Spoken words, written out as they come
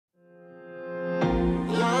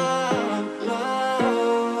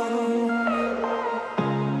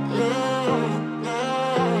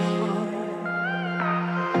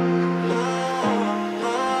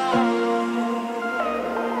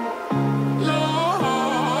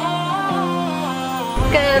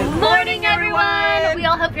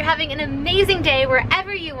hope you're having an amazing day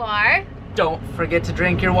wherever you are. Don't forget to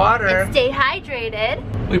drink your water. And stay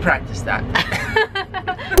hydrated. We practiced that.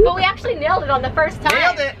 But we actually nailed it on the first time.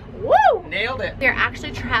 Nailed it. Woo! Nailed it. We are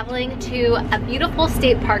actually traveling to a beautiful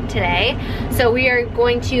state park today. So we are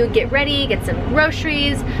going to get ready, get some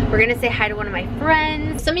groceries. We're gonna say hi to one of my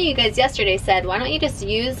friends. Some of you guys yesterday said, why don't you just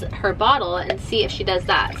use her bottle and see if she does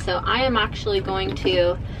that? So I am actually going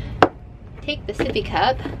to take the sippy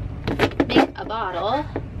cup, make a bottle,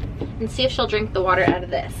 and see if she'll drink the water out of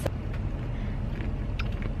this.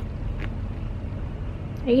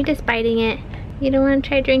 Are you just biting it? You don't want to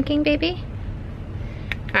try drinking, baby?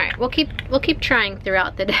 All right, we'll keep trying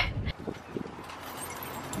throughout the day.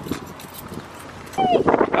 Hey.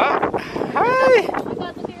 Oh, hi. Oh my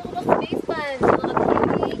God, look at your little space buns, your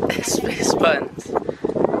little cutie. Space buns.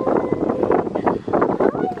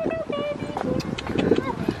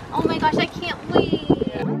 Oh my gosh, I can't wait.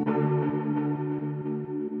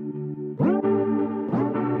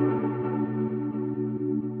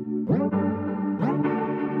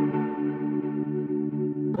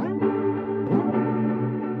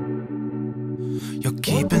 You're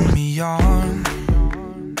keeping me on.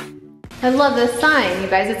 I love this sign, you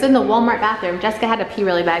guys. It's in the Walmart bathroom. Jessica had to pee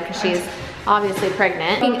really bad because she's obviously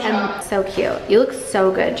pregnant. And so cute. You look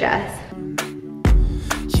so good, Jess.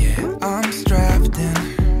 Yeah, I'm strapped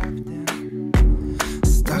in,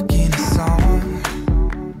 stuck in a song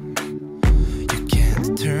you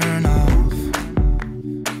can't turn off.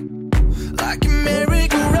 Like a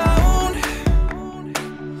merry-go-round,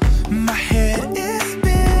 my head is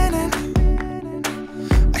spinning.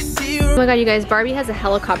 I see you. Oh my God, you guys, Barbie has a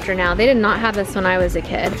helicopter now. They did not have this when I was a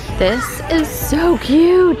kid. This is so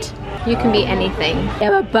cute. You can be anything. They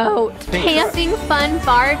have a boat. Camping fun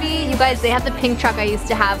Barbie. You guys, they have the pink truck I used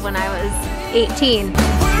to have when I was 18.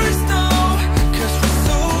 Worst now, 'cause we're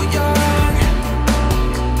so young.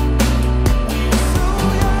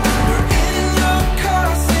 We're in your car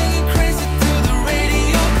singing crazy to the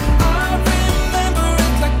radio. I remember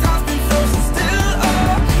it like time's been frozen still.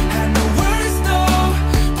 And the worst now,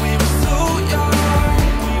 we were so young.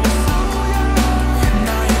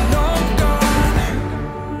 Now you're long gone,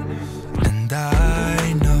 and I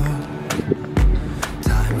know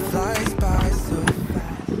time flies by so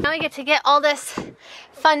fast. Now we get to get all this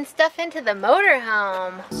fun stuff into the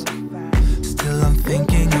motorhome. Still I'm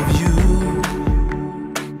thinking of you.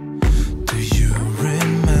 Do you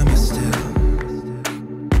remember still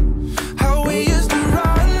how we used to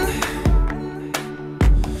run?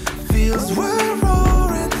 Fields were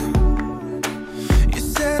roaring. You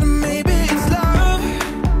said maybe it's love.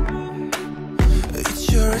 It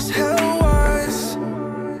sure as hell was.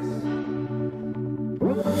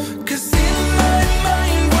 'Cause in my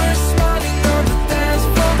mind we're smiling on the dance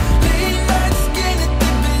floor. Late night skinny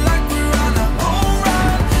dipping like we're on our own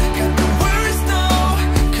ride. Got the worst now,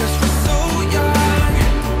 'cause we're so young.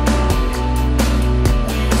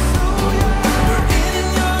 We're in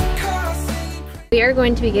your car singing. We are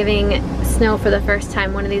going to be giving Snow for the first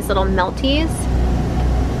time one of these little melties.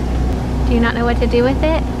 Do you not know what to do with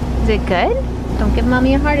it? Is it good? Don't give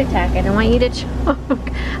mommy a heart attack. I don't want you to choke.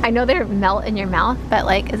 I know they melt in your mouth, but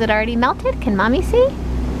like, is it already melted? Can mommy see?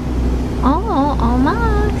 Oh,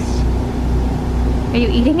 almost. Are you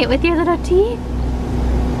eating it with your little teeth?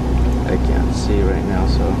 I can't see right now,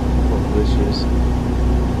 so hopefully she's.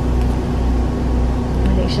 I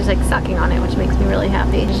think she's like sucking on it, which makes me really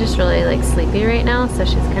happy. She's just really like sleepy right now, so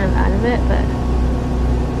she's kind of out of it, but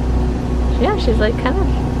yeah, she's like kind of.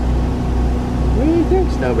 What do you think,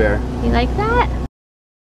 Snow Bear? You like that?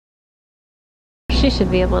 She should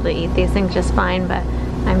be able to eat these things just fine, but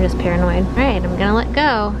I'm just paranoid. All right, I'm gonna let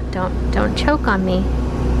go. Don't choke on me.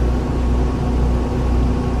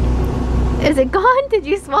 Is it gone? Did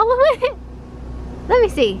you swallow it? Let me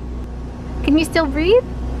see. Can you still breathe?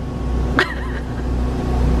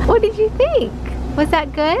 What did you think? Was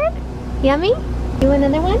that good? Yummy? You want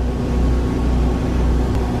another one?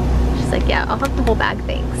 She's like, yeah, I'll have the whole bag,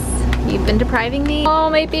 thanks. You've been depriving me. Oh,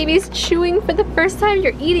 my baby's chewing for the first time.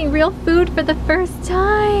 You're eating real food for the first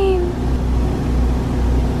time.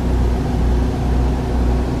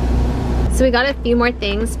 So we got a few more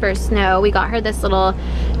things for Snow. We got her this little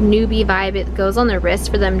newbie vibe. It goes on the wrist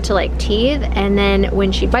for them to like teeth, and then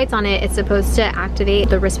when she bites on it, it's supposed to activate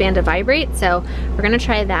the wristband to vibrate. So we're gonna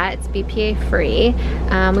try that. It's BPA free.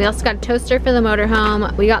 We also got a toaster for the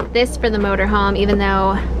motorhome. We got this for the motorhome, even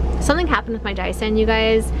though something happened with my Dyson, you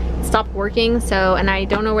guys. It stopped working, so, and I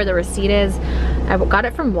don't know where the receipt is. I got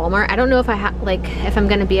it from Walmart. I don't know if if I'm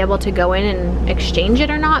gonna be able to go in and exchange it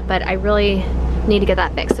or not, but I really need to get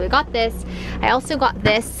that fixed. So we got this. I also got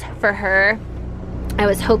this for her. I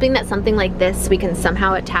was hoping that something like this we can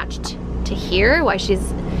somehow attach to here while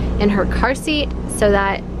she's in her car seat, so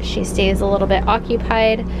that she stays a little bit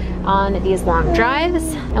occupied on these long drives.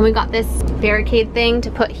 And we got this barricade thing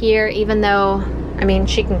to put here, even though, I mean,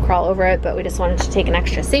 she can crawl over it, but we just wanted to take an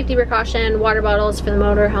extra safety precaution. Water bottles for the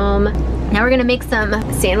motorhome. Now we're gonna make some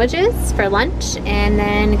sandwiches for lunch and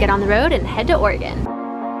then get on the road and head to Oregon.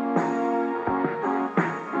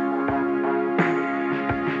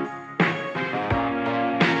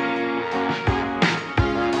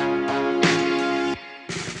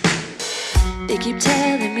 They keep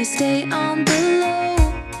telling me stay on the low.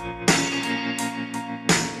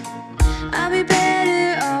 I'll be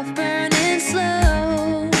better off burning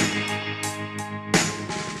slow.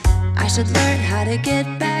 I should learn how to get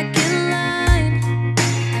back in line,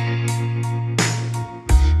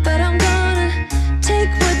 but I'm gonna take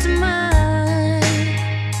what's mine.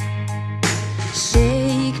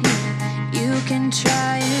 Shake me, you can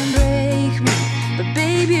try and break me, but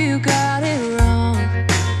baby, you got it wrong.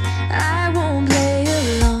 I won't play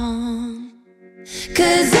along,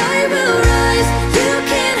 'cause I will rise, you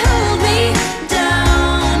can't hold me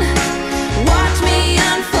down. Watch me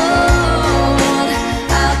unfold,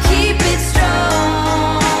 I'll keep it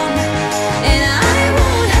strong. And I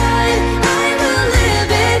won't hide, I will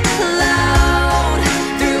live it loud.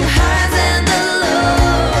 Through highs and the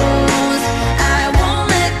lows, I won't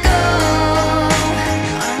let go.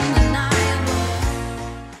 Undeniable.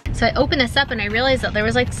 So I opened this up and I realized that there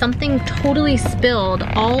was like something totally spilled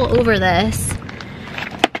all over this.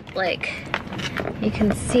 Like, you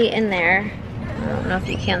can see in there. I don't know if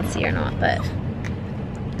you can see or not, but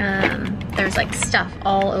there's like stuff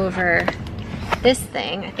all over this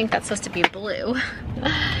thing. I think that's supposed to be blue.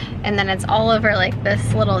 And then it's all over like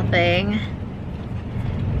this little thing.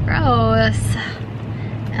 Gross.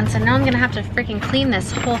 And so now I'm gonna have to freaking clean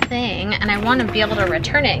this whole thing, and I want to be able to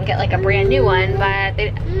return it and get like a brand new one, but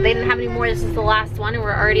they didn't have any more. This is the last one, and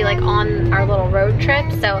we're already like on our little road trip,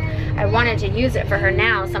 so I wanted to use it for her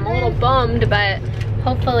now, so I'm a little bummed, but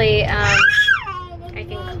hopefully I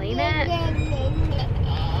can clean it.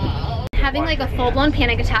 Having like a full-blown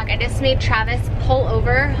panic attack. I just made Travis pull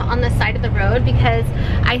over on the side of the road because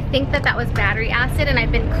I think that was battery acid, and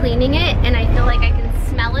I've been cleaning it and I feel like I can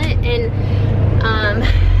smell it, and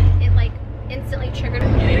it like instantly triggered.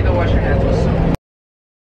 You need to go wash your hands with soap.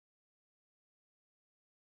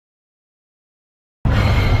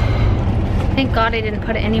 Thank God I didn't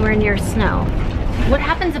put it anywhere near snow. What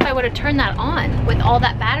happens if I would have turned that on with all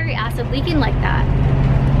that battery acid leaking like that?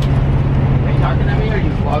 Are you talking to me or are you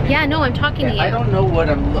vlogging? Yeah, no, I'm talking to you. I don't know what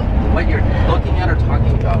what you're looking at or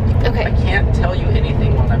talking about. Okay. I can't tell you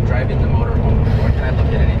anything when I'm driving the motorhome. Nor can I look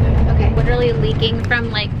at anything. Okay. Literally leaking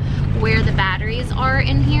from like where the batteries are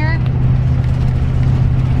in here.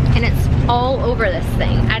 And it's all over this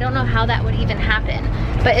thing. I don't know how that would even happen,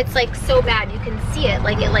 but it's like so bad. You can see it,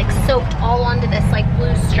 like it like soaked all onto this like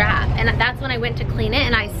blue strap. And that's when I went to clean it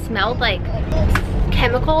and I smelled like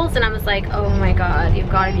chemicals, and I was like, oh my God, you've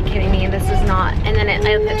got to be kidding me. This is not. And then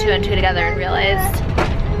I put two and two together and realized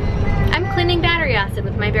I'm cleaning battery acid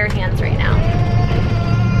with my bare hands right now.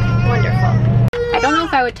 Wonderful. I don't know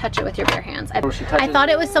if I would touch it with your bare hands. I thought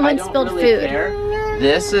it was someone spilled food.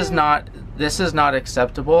 This is not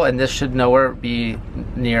acceptable, and this should nowhere be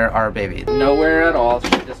near our baby. Nowhere at all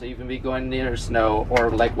should this even be going near snow or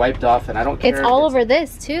like wiped off, and I don't care. It's all over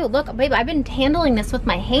this too. Look, babe, I've been handling this with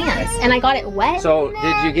my hands and I got it wet. So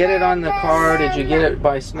did you get it on the car? Did you get it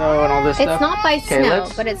by snow and all this stuff? It's not by snow,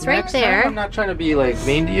 but it's right there. I'm not trying to be like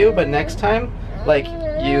mean to you, but next time, like,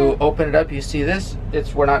 you open it up, you see this,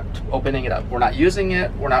 we're not opening it up. We're not using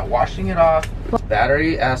it, we're not washing it off. It's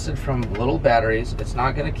battery acid from little batteries. It's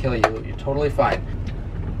not gonna kill you. You're totally fine.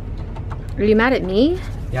 Are you mad at me?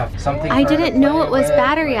 Yeah, something. I didn't know it was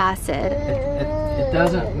battery acid. It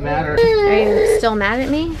doesn't matter. Are you still mad at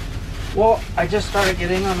me? Well, I just started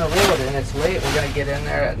getting on the road and it's late. We're gonna get in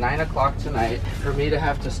there at 9 o'clock tonight. For me to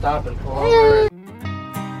have to stop and pull over.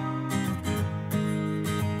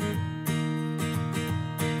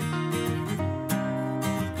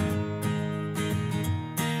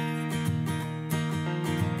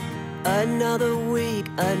 Another week,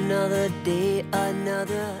 another day,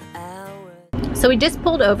 another hour. So we just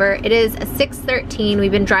pulled over. It is 6:13.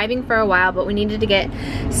 We've been driving for a while, but we needed to get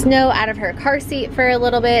Snow out of her car seat for a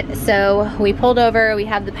little bit. So we pulled over. We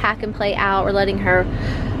have the pack and play out. We're letting her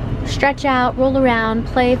stretch out, roll around,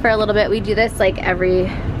 play for a little bit. We do this like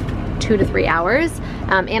every 2 to 3 hours.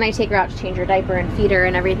 And I take her out to change her diaper and feed her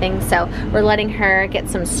and everything. So we're letting her get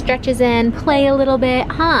some stretches in, play a little bit,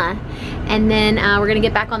 and then we're gonna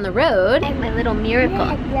get back on the road. My little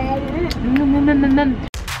miracle.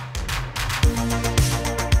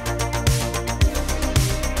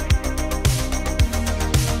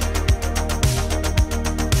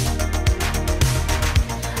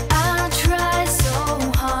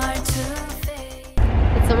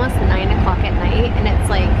 almost 9 o'clock at night and it's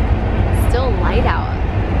like still light out.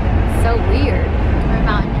 So weird. We're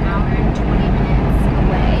about an hour and 20 minutes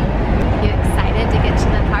away. You excited to get to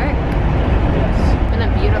the park? Yes. It's been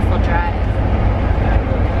a beautiful drive.